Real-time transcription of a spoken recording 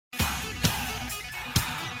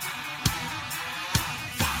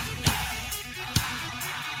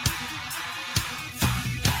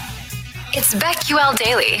It's BetQL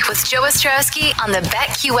Daily with Joe Ostrowski on the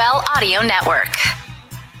BetQL Audio Network.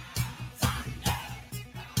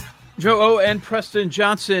 Joe O and Preston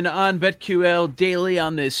Johnson on BetQL Daily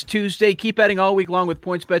on this Tuesday. Keep betting all week long with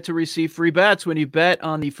PointsBet to receive free bets. When you bet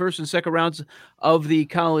on the first and second rounds of the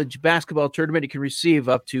college basketball tournament, you can receive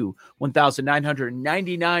up to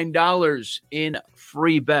 $1,999 in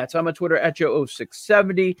free bets. I'm on Twitter at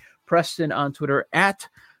Joe0670. Preston on Twitter at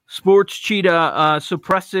Sports Cheetah. So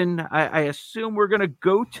Preston, I assume we're going to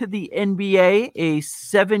go to the NBA, a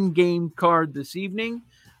 7-game card this evening.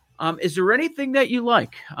 Is there anything that you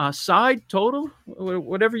like? Side, total,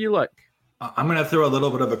 whatever you like. I'm going to throw a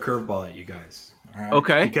little bit of a curveball at you guys. All right?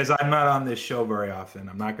 Okay. Because I'm not on this show very often.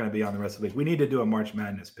 I'm not going to be on the rest of the week. We need to do a March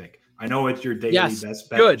Madness pick. I know it's your daily best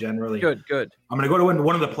bet generally. Good. I'm going to go to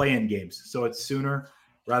one of the play-in games. So it's sooner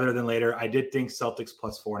rather than later. I did think Celtics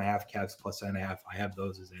plus 4.5, Cavs plus 10.5. I have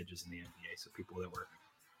those as edges in the NBA. So people that were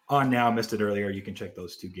on now missed it earlier. You can check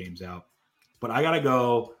those two games out. But I got to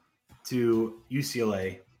go to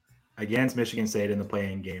UCLA against Michigan State in the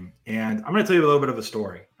play-in game. And I'm going to tell you a little bit of a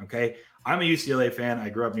story, okay? I'm a UCLA fan. I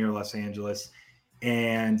grew up near Los Angeles.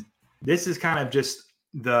 And this is kind of just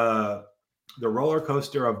the roller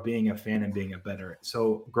coaster of being a fan and being a bettor.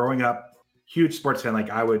 So growing up, huge sports fan,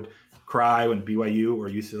 like I would cry when BYU or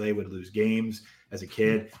UCLA would lose games as a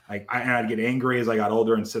kid. I'd get angry as I got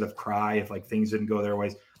older instead of cry if like things didn't go their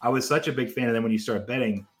ways. I was such a big fan. And then when you start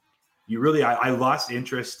betting, I lost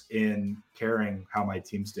interest in caring how my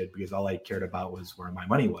teams did because all I cared about was where my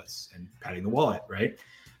money was and padding the wallet, right?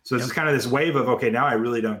 So it's just kind of this wave of, okay, now I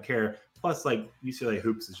really don't care. Plus, like UCLA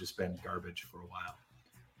hoops has just been garbage for a while.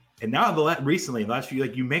 And now recently, last few,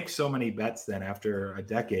 like you make so many bets then after a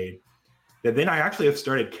decade that then I actually have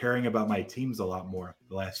started caring about my teams a lot more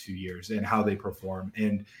the last few years and how they perform.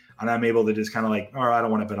 And I'm able to just kind of like, I don't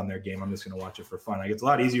want to bet on their game. I'm just going to watch it for fun. Like it's a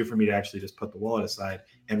lot easier for me to actually just put the wallet aside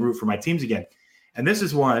and root for my teams again. And this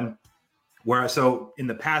is one where, so in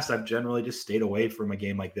the past, I've generally just stayed away from a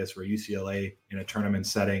game like this where UCLA in a tournament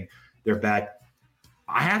setting, they're back.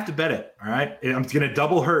 I have to bet it. All right. I'm going to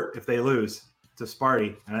double hurt if they lose to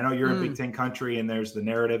Sparty. And I know you're a Big Ten country and there's the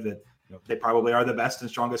narrative that they probably are the best and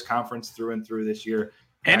strongest conference through and through this year.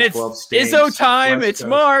 And it's Izzo time. West it's Coast.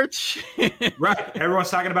 March. Right. Everyone's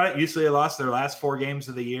talking about it. UCLA lost their last 4 games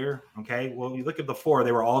of the year. Okay. Well, you look at the 4,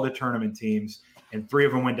 they were all the tournament teams and 3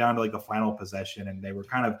 of them went down to like the final possession. And they were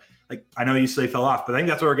kind of like, I know UCLA fell off, but I think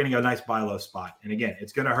that's where we're getting a nice buy low spot. And again,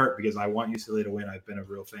 it's going to hurt because I want UCLA to win. I've been a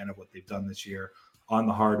real fan of what they've done this year on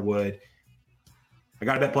the hardwood. I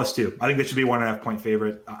got to bet +2. I think this should be 1.5 point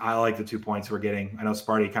favorite. I like the 2 points we're getting. I know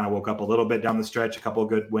Sparty kind of woke up a little bit down the stretch, a couple of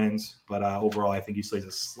good wins, but overall, I think UCLA's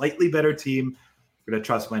a slightly better team. I'm going to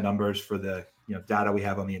trust my numbers for the data we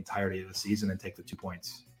have on the entirety of the season and take the 2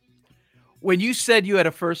 points. When you said you had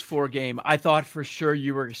a first 4 game, I thought for sure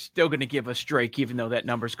you were still going to give us Drake, even though that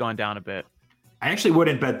number's gone down a bit. I actually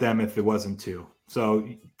wouldn't bet them if it wasn't 2. So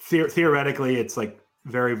theoretically, it's like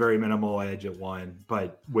very, very minimal edge at 1,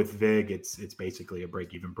 but with Vig, it's basically a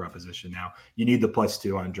break-even proposition now. You need the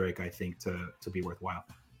 +2 on Drake, I think, to be worthwhile.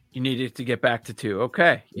 You needed to get back to 2.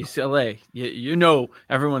 Okay, UCLA. You know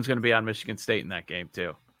everyone's going to be on Michigan State in that game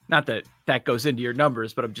too. Not that that goes into your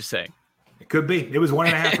numbers, but I'm just saying. It could be. It was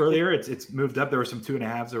 1.5 earlier. It's moved up. There were some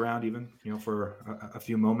 2.5s around even, for a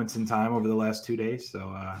few moments in time over the last 2 days.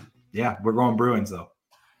 So yeah, we're going Bruins though.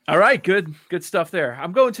 All right, good stuff there.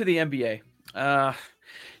 I'm going to the NBA.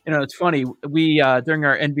 It's funny. We during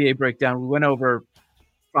our NBA breakdown, we went over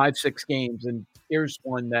 5-6 games, and here's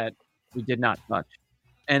one that we did not touch,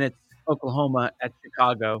 and it's Oklahoma at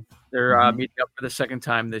Chicago. They're meeting up for the second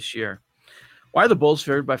time this year. Why are the Bulls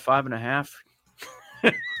favored by 5.5?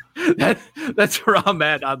 That's where I'm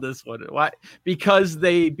at on this one. Why? Because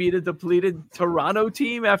they beat a depleted Toronto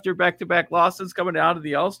team after back-to-back losses coming out of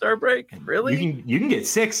the All-Star break. Really? You can get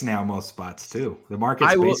 6 now most spots too. The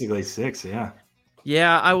market's basically 6. Yeah.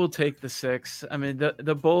 Yeah, I will take the 6. I mean,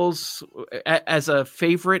 the Bulls as a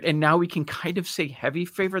favorite, and now we can kind of say heavy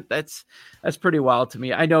favorite. That's pretty wild to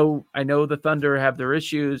me. I know the Thunder have their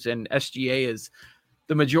issues, and SGA is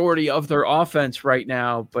the majority of their offense right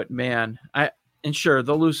now. But man, and sure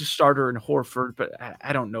they'll lose a starter in Horford, but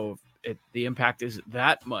I don't know if the impact is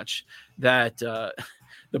that much that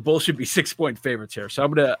the Bulls should be 6-point favorites here. So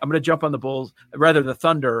I'm gonna jump on the Bulls, rather the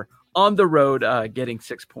Thunder on the road, getting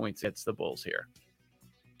 6 points. It's the Bulls here.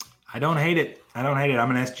 I don't hate it. I'm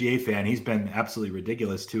an SGA fan. He's been absolutely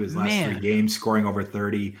ridiculous too. His last 3 games, scoring over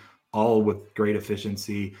 30, all with great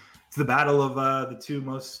efficiency. It's the battle of the 2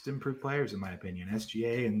 most improved players, in my opinion,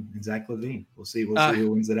 SGA and Zach LaVine. We'll see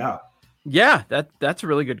who wins it out. Yeah, that's a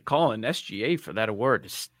really good call. And SGA for that award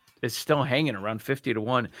is is still hanging around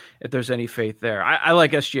 50-1 if there's any faith there. I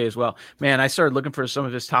like SGA as well. Man, I started looking for some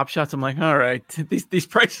of his top shots. I'm like, all right, these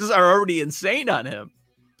prices are already insane on him.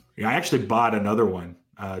 Yeah, I actually bought another one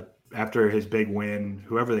after his big win,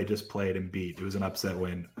 whoever they just played and beat. It was an upset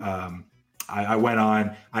win. I went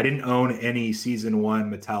on. I didn't own any season 1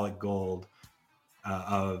 metallic gold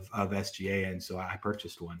of SGA, and so I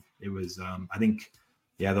purchased one. It was I think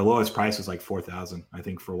the lowest price was like 4,000 I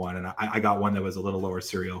think for one, and I got one that was a little lower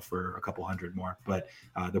serial for a couple hundred more. But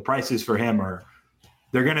the prices for him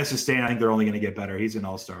they're going to sustain. I think they're only going to get better. He's an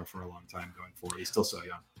all-star for a long time going forward. He's still so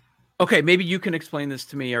young. Okay, maybe you can explain this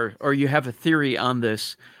to me, or you have a theory on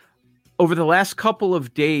this. Over the last couple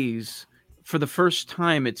of days, for the first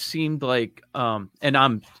time, it seemed like, and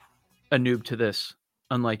I'm a noob to this,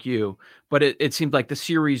 unlike you, but it seemed like the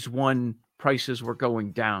Series 1 prices were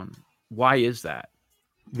going down. Why is that?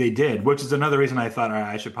 They did, which is another reason I thought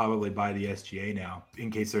I should probably buy the SGA now in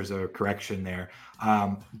case there's a correction there.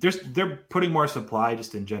 They're putting more supply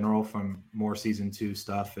just in general from more season 2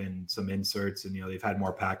 stuff and some inserts, and they've had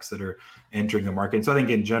more packs that are entering the market. So I think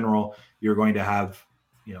in general you're going to have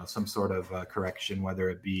some sort of correction, whether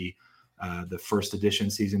it be the first edition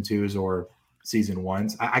season 2s or season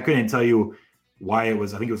 1s. I couldn't tell you why it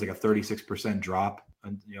was. I think it was like a 36% drop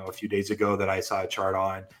a few days ago that I saw a chart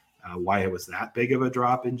on. Why it was that big of a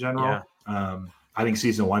drop in general. Yeah. I think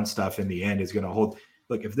season 1 stuff in the end is going to hold.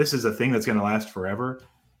 Look, if this is a thing that's going to last forever,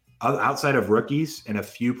 outside of rookies and a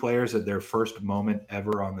few players at their first moment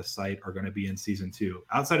ever on the site are going to be in season 2.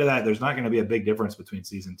 Outside of that, there's not going to be a big difference between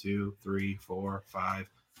season 2, 3, 4, 5,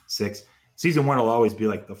 6. Season 1 will always be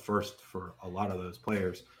like the first for a lot of those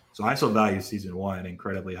players. So I still value season 1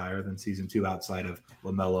 incredibly higher than season 2 outside of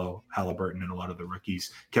LaMelo, Halliburton, and a lot of the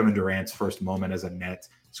rookies. Kevin Durant's first moment as a net,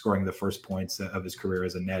 scoring the first points of his career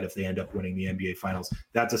as a net if they end up winning the NBA Finals.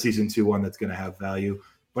 That's a season 2 one that's going to have value.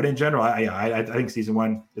 But in general, I think season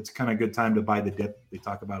 1, it's kind of a good time to buy the dip they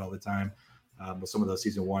talk about all the time with some of those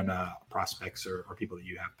season 1 prospects or people that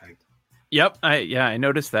you have pegged. Yep. I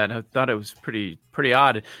noticed that. I thought it was pretty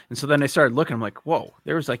odd. And so then I started looking. I'm like, whoa,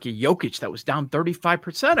 there was like a Jokic that was down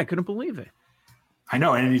 35%. I couldn't believe it. I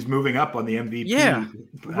know. And he's moving up on the MVP. Yeah,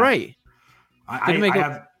 right.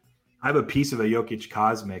 I have a piece of a Jokic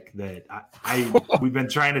Cosmic that we've been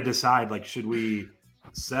trying to decide, like, should we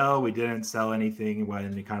sell? We didn't sell anything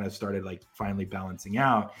when it kind of started like finally balancing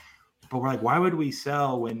out. But we're like, why would we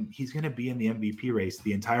sell when he's going to be in the MVP race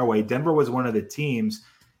the entire way? Denver was one of the teams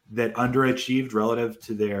that underachieved relative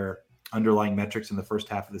to their underlying metrics in the first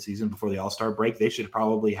half of the season before the All-Star break. They should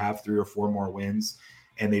probably have 3 or 4 more wins.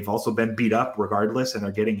 And they've also been beat up regardless, and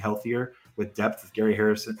they're getting healthier with depth with Gary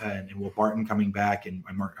Harrison and Will Barton coming back and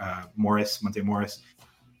Monte Morris.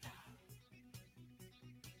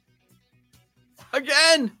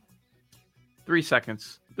 Again. 3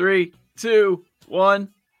 seconds. 3, 2, 1.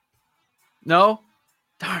 No?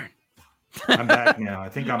 Darn. I'm back now. I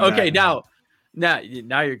think I'm okay, back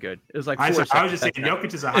now you're good. It was like 4 seconds. I was just saying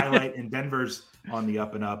Jokic is a highlight and Denver's on the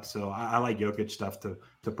up and up. So I like Jokic stuff to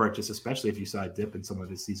purchase, especially if you saw a dip in some of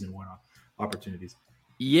his season 1 opportunities.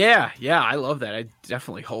 Yeah, I love that. I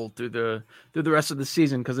definitely hold through the rest of the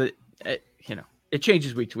season because it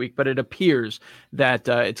changes week to week, but it appears that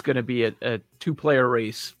it's going to be a 2-player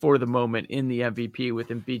race for the moment in the MVP with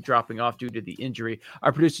Embiid dropping off due to the injury.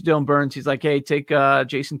 Our producer Dylan Burns, he's like, hey, take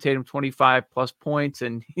Jason Tatum 25+ points,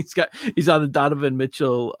 and he's on the Donovan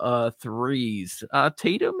Mitchell threes.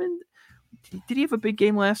 Tatum, and did he have a big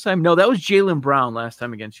game last time? No, that was Jaylen Brown last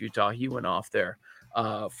time against Utah. He went off there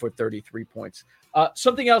for 33 points.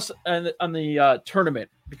 Something else on the tournament,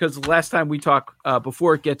 because the last time we talked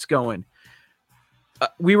before it gets going,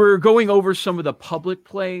 we were going over some of the public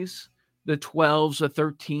plays, the 12s, the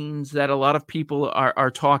 13s that a lot of people are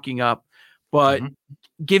talking up, but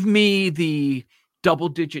give me the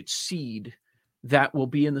double-digit seed that will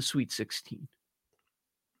be in the Sweet 16.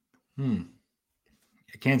 I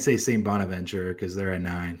can't say St. Bonaventure because they're at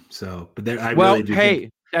 9. So, but I really do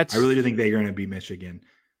think they're going to beat Michigan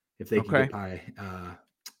if they can get by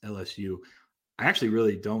LSU. I actually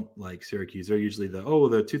really don't like Syracuse. They're usually the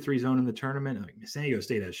 2-3 zone in the tournament. Like, San Diego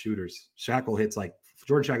State has shooters. Jordan Shackle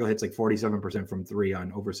hits like 47% from 3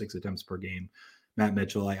 on over 6 attempts per game. Matt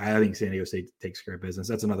Mitchell, I think San Diego State takes care of business.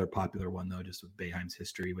 That's another popular one though, just with Boeheim's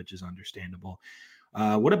history, which is understandable.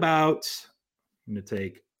 What about? I'm going to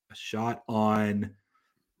take a shot on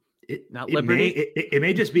it. Not Liberty. It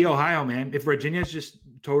may just be Ohio, man. If Virginia's just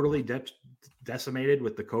totally decimated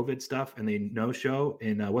with the COVID stuff and they no-show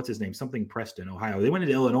in what's his name? Something Preston, Ohio. They went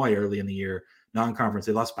into Illinois early in the year, non-conference.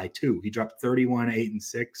 They lost by 2. He dropped 31, 8, and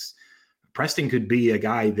 6. Preston could be a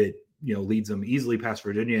guy that leads them easily past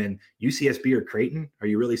Virginia. And UCSB or Creighton, are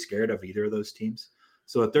you really scared of either of those teams?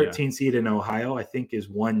 So a 13 seed in Ohio, I think, is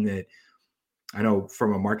one that I know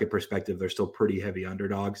from a market perspective, they're still pretty heavy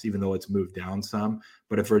underdogs, even though it's moved down some.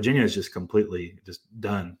 But if Virginia is just completely just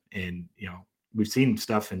done, and we've seen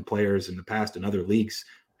stuff in players in the past in other leagues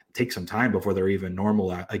take some time before they're even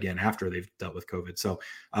normal again after they've dealt with COVID. So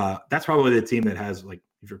that's probably the team that has, like,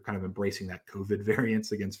 if you're kind of embracing that COVID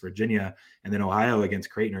variance against Virginia, and then Ohio against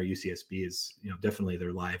Creighton or UCSB is, definitely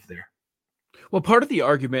they're live there. Well, part of the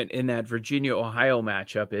argument in that Virginia-Ohio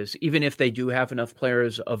matchup is even if they do have enough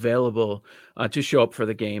players available to show up for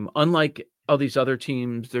the game, unlike all these other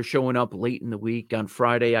teams, they're showing up late in the week on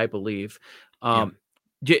Friday, I believe. Do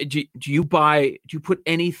you put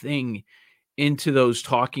anything into those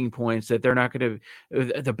talking points that they're not going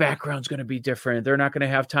to, the background's going to be different. They're not going to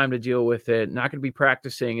have time to deal with it. Not going to be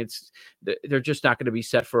practicing. They're just not going to be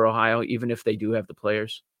set for Ohio, even if they do have the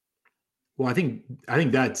players. Well, I think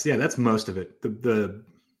that's most of it. The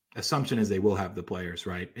assumption is they will have the players,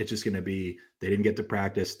 right? It's just going to be, they didn't get to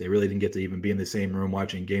practice. They really didn't get to even be in the same room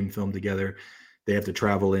watching game film together. They have to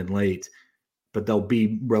travel in late, but they'll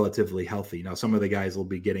be relatively healthy. Now, some of the guys will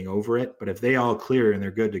be getting over it, but if they all clear and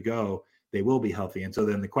they're good to go, they will be healthy. And so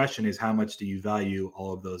then the question is, how much do you value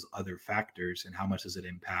all of those other factors, and how much does it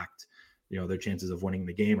impact, their chances of winning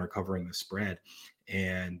the game or covering the spread?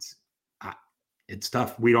 And it's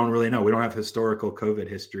tough. We don't really know. We don't have historical COVID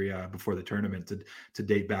history before the tournament to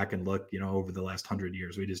date back and look, over the last 100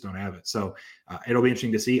 years. We just don't have it. So it'll be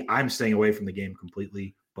interesting to see. I'm staying away from the game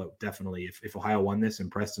completely, but definitely if Ohio won this and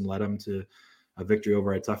Preston led them to a victory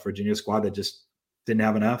over a tough Virginia squad that just didn't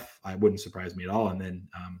have enough, it wouldn't surprise me at all. And then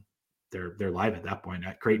they're live at that point.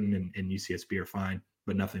 Creighton and UCSB are fine,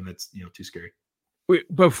 but nothing that's too scary.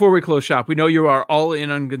 Before we close shop, we know you are all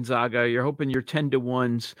in on Gonzaga. You're hoping your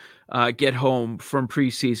 10-1s get home from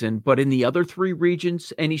preseason. But in the other three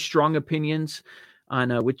regions, any strong opinions on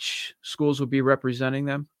which schools will be representing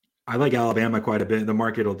them? I like Alabama quite a bit. The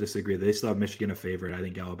market will disagree. They still have Michigan a favorite. I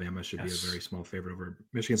think Alabama should be a very small favorite over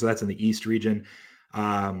Michigan. So that's in the East region.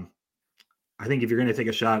 I think if you're going to take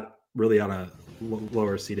a shot really on a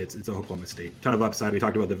lower seed, it's Oklahoma State. Ton of upside. We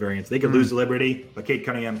talked about the variance. They could lose to Liberty, but Cade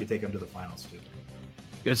Cunningham could take them to the finals too.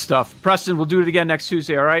 Good stuff. Preston, we'll do it again next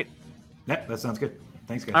Tuesday, all right? Yeah, that sounds good.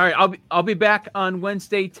 Thanks, guys. All right, I'll be back on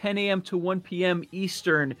Wednesday, 10 a.m. to 1 p.m.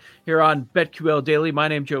 Eastern here on BetQL Daily. My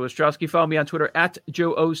name's Joe Ostrowski. Follow me on Twitter at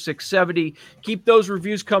Joe0670. Keep those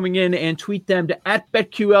reviews coming in and tweet them to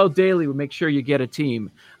 @BetQL Daily. We'll make sure you get a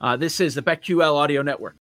team. This is the BetQL Audio Network.